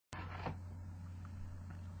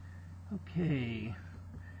Okay,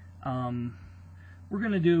 we're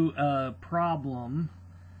going to do a problem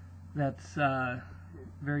that's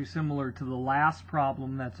very similar to the last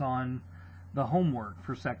problem that's on the homework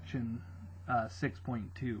for section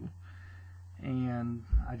 6.2, and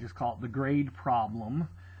I just call it the grade problem.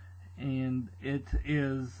 And it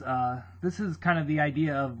is this is kind of the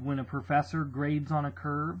idea of when a professor grades on a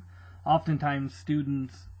curve. Oftentimes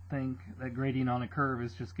students think that grading on a curve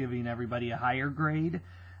is just giving everybody a higher grade.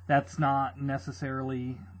 That's not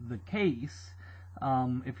necessarily the case.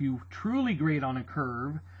 If you truly grade on a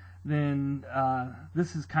curve, then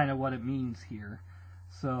this is kind of what it means here.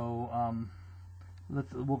 So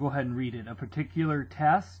we'll go ahead and read it. A particular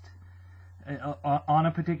test, on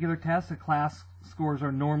a particular test, a class scores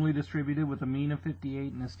are normally distributed with a mean of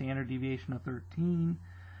 58 and a standard deviation of 13.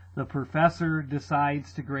 The professor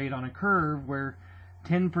decides to grade on a curve where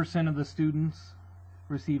 10% of the students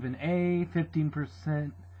receive an A,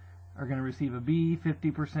 15% are going to receive a B,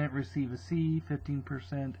 50% receive a C,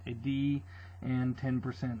 15% a D, and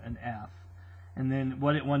 10% an F. And then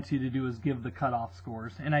what it wants you to do is give the cutoff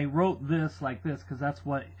scores. And I wrote this like this because that's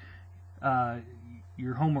what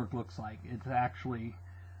your homework looks like. It's actually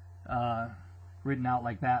written out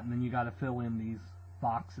like that, and then you got to fill in these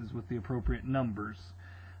boxes with the appropriate numbers.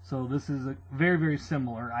 So this is very, very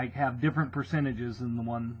similar. I have different percentages than the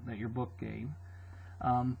one that your book gave.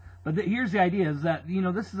 But here's the idea: is that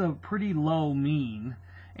this is a pretty low mean,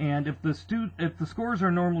 and if the scores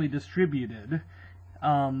are normally distributed,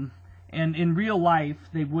 and in real life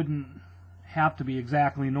they wouldn't have to be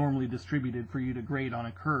exactly normally distributed for you to grade on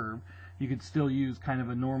a curve. You could still use kind of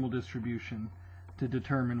a normal distribution to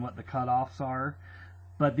determine what the cutoffs are.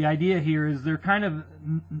 But the idea here is they're kind of,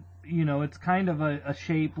 it's kind of a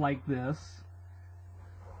shape like this,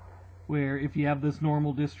 where if you have this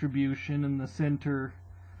normal distribution and the center,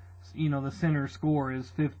 the center score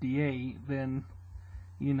is 58, then,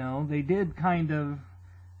 they did kind of,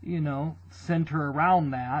 center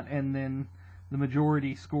around that, and then the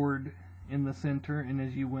majority scored in the center, and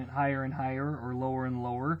as you went higher and higher or lower and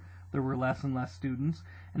lower, there were less and less students.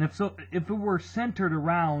 And if it were centered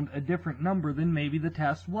around a different number, then maybe the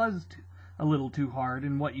test was a little too hard,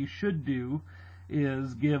 and what you should do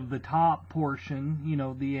is give the top portion,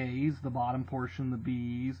 the A's, the bottom portion, the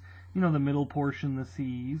B's, the middle portion, the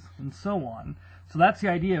C's, and so on. So that's the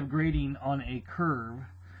idea of grading on a curve.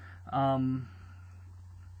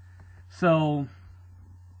 So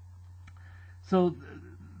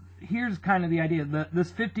here's kind of the idea that this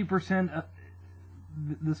 50%,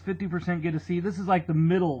 this 50% get a C. This is like the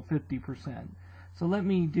middle 50%. So let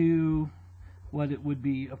me do what it would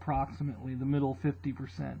be approximately the middle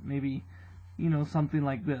 50%. Maybe, something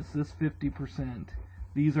like this. This 50%.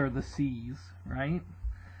 These are the C's, right?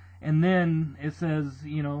 And then it says,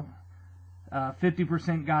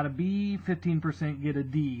 50% got a B, 15% get a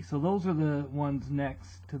D. So those are the ones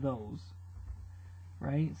next to those,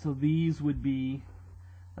 right? So these would be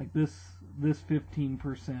like this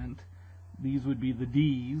 15%. These would be the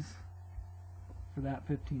D's for that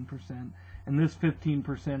 15%. And this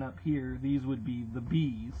 15% up here, these would be the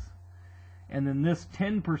B's. And then this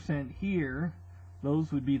 10% here,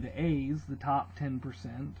 those would be the A's, the top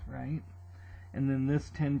 10%, right? And then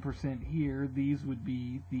this 10% here, these would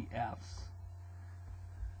be the F's.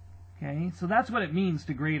 Okay, so that's what it means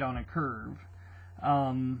to grade on a curve.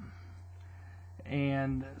 And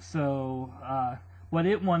so what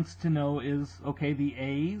it wants to know is, okay, the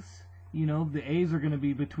A's, the A's are going to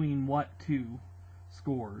be between what two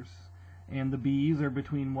scores? And the B's are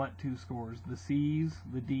between what two scores? The C's,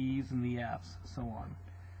 the D's, and the F's, so on.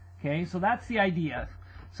 Okay, so that's the idea.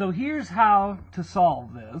 So here's how to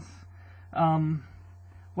solve this.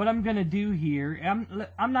 What I'm going to do here,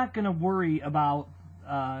 I'm not going to worry about,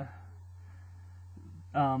 well,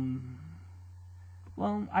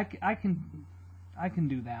 I can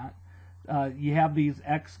do that. You have these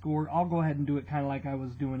X scores. I'll go ahead and do it kind of like I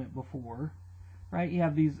was doing it before, right? You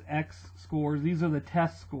have these X scores. These are the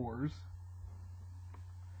test scores.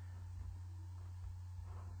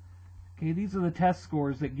 Okay, these are the test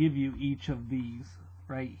scores that give you each of these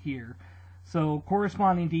right here. So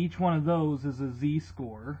corresponding to each one of those is a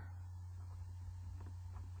Z-score.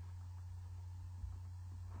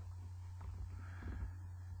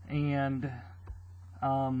 And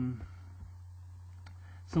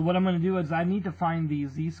so what I'm going to do is I need to find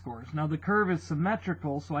these Z-scores. Now the curve is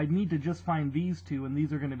symmetrical, so I need to just find these two, and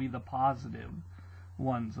these are going to be the positive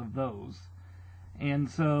ones of those. And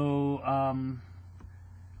so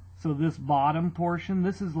so this bottom portion,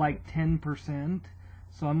 this is like 10%.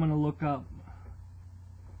 So I'm going to look up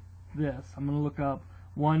this. I'm going to look up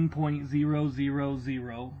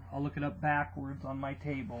 1.000. I'll look it up backwards on my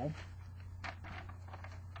table.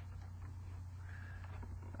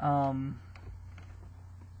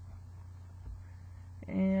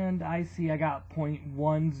 And I see I got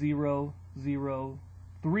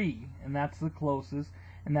 0.1003, and that's the closest,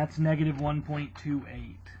 and that's negative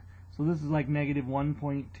 1.28. So this is like negative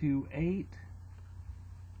 1.28,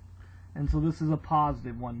 and so this is a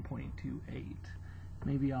positive 1.28.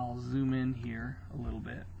 Maybe I'll zoom in here a little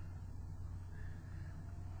bit.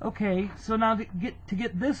 Okay, so now to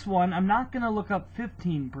get this one, I'm not going to look up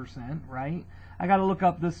 15%, right? I got to look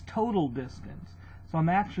up this total distance. So I'm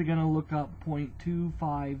actually going to look up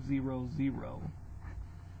 0.2500.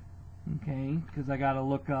 Okay, because I got to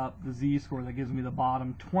look up the z-score that gives me the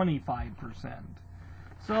bottom 25%.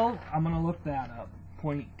 So I'm going to look that up,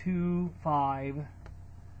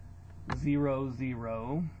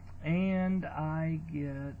 0.2500, and I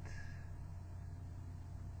get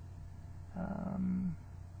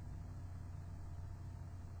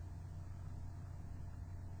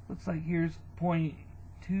looks like here's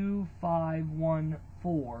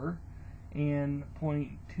 0.2514 and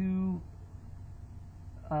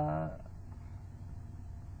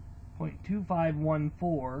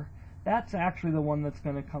 0.2514. That's actually the one that's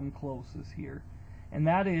going to come closest here, and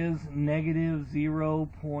that is negative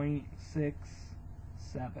 0.67.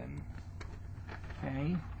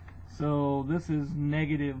 Okay, so this is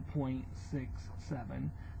negative 0.67.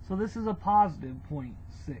 So this is a positive 0.67.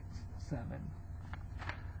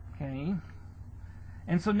 Okay,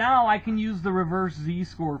 and so now I can use the reverse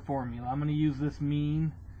z-score formula. I'm going to use this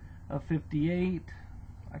mean of 58.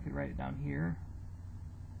 I could write it down here,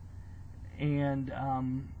 and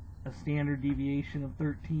a standard deviation of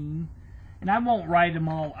 13. And I won't write them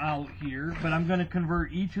all out here, but I'm going to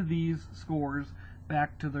convert each of these scores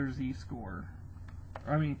back to their z-score.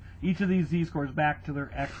 I mean, each of these z-scores back to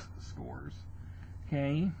their x-scores.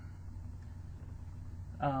 Okay.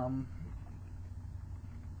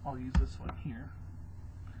 I'll use this one here.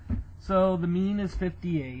 So the mean is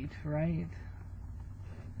 58, right?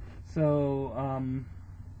 So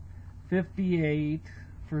 58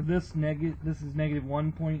 for this is negative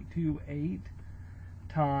 1.28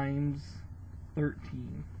 times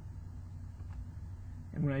 13.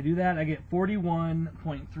 And when I do that, I get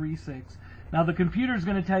 41.36. Now the computer is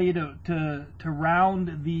going to tell you to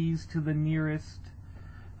round these to the nearest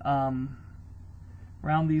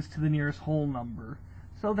whole number.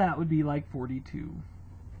 So that would be like 42.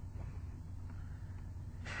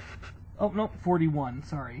 Oh, no, 41,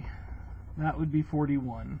 sorry. That would be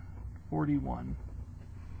 41. 41.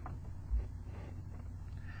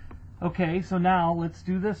 Okay, so now let's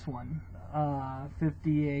do this one.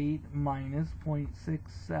 58 minus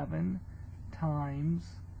 0.67 times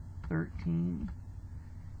 13.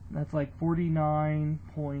 That's like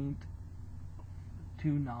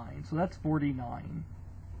 49.29. So that's 49.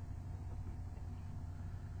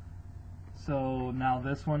 So now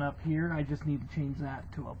this one up here, I just need to change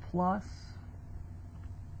that to a plus.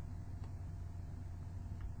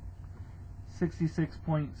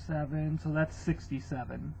 66.7, so that's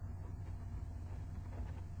 67.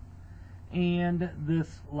 And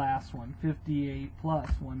this last one, 58 plus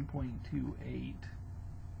 1.28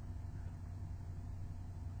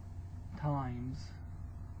 times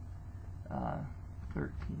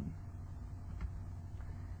 13.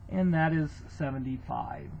 And that is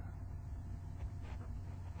 75.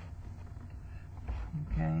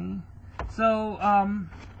 Okay, so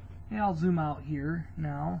yeah, I'll zoom out here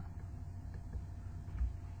now.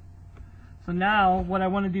 So now what I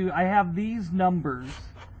want to do, I have these numbers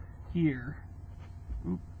here.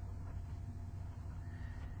 Oop.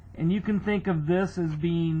 And you can think of this as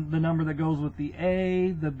being the number that goes with the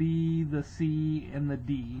A, the B, the C, and the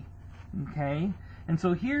D. Okay, and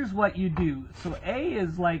so here's what you do. So A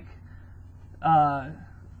is like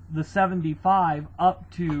the 75 up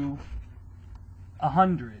to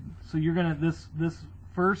 100. So you're gonna this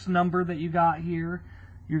first number that you got here,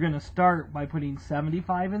 you're gonna start by putting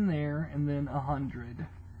 75 in there and then 100.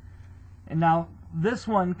 And now this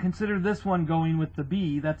one, consider this one going with the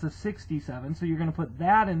B, that's a 67. So you're gonna put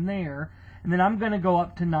that in there, and then I'm gonna go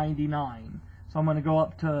up to 99. So I'm gonna go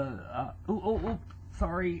up to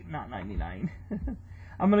sorry, not 99.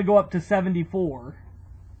 I'm gonna go up to 74.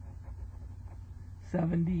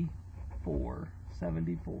 74.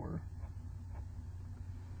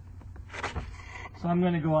 So I'm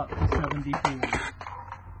going to go up to 74.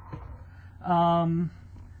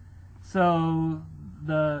 So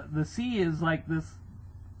the C is like this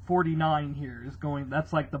 49 here is going,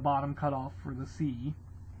 that's like the bottom cutoff for the C,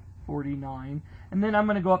 49. And then I'm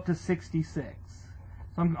going to go up to 66.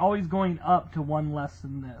 So I'm always going up to one less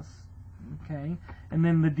than this. Okay? And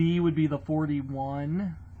then the D would be the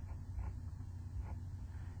 41.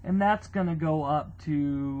 and that's going to go up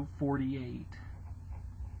to 48.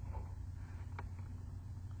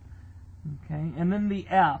 Okay, and then the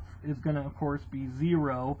F is going to, of course, be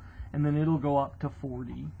 0, and then it'll go up to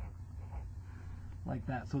 40. Like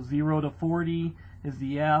that. So 0 to 40 is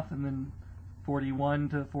the F, and then 41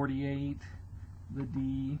 to 48, the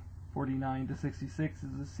D, 49 to 66 is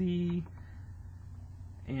the C,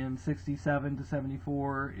 and 67 to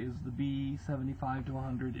 74 is the B, 75 to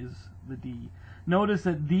 100 is the D. Notice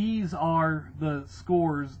that these are the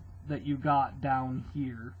scores that you got down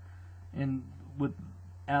here, and with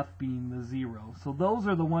F being the 0. So those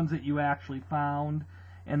are the ones that you actually found,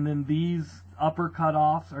 and then these upper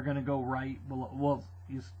cutoffs are going to go right below. Well,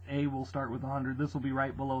 A will start with 100. This will be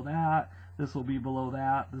right below that. This will be below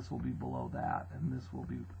that. This will be below that. And this will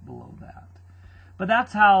be below that. But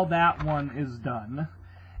that's how that one is done.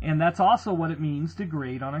 And that's also what it means to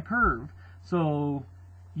grade on a curve. So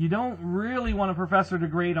you don't really want a professor to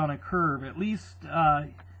grade on a curve. At least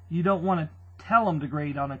you don't want to tell them to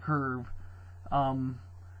grade on a curve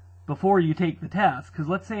before you take the test. Because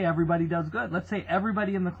let's say everybody does good. Let's say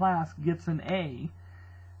everybody in the class gets an A.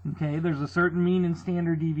 Okay, there's a certain mean and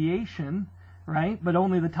standard deviation, right? But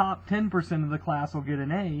only the top 10% of the class will get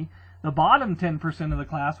an A. The bottom 10% of the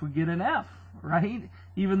class would get an F, right?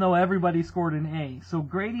 Even though everybody scored an A. So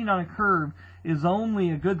grading on a curve is only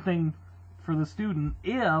a good thing for the student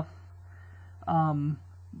if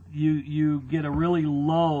you get a really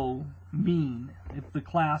low mean, if the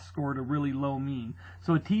class scored a really low mean.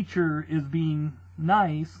 So a teacher is being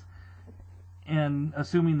nice and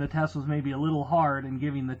assuming the test was maybe a little hard and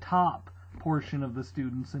giving the top portion of the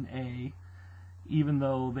students an A, even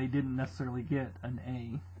though they didn't necessarily get an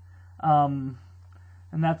A.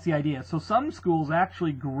 And that's the idea. So some schools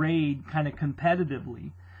actually grade kind of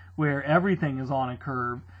competitively, where everything is on a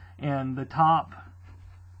curve, and the top,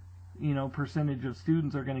 percentage of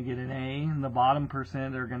students are going to get an A, and the bottom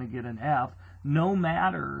percent are going to get an F, no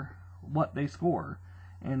matter what they score.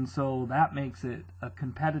 And so that makes it a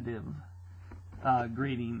competitive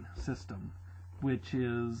grading system, which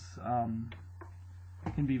is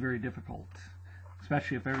can be very difficult,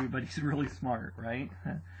 especially if everybody's really smart, right?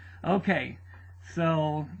 Okay,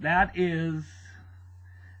 so that is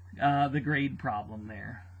the grade problem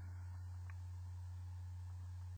there.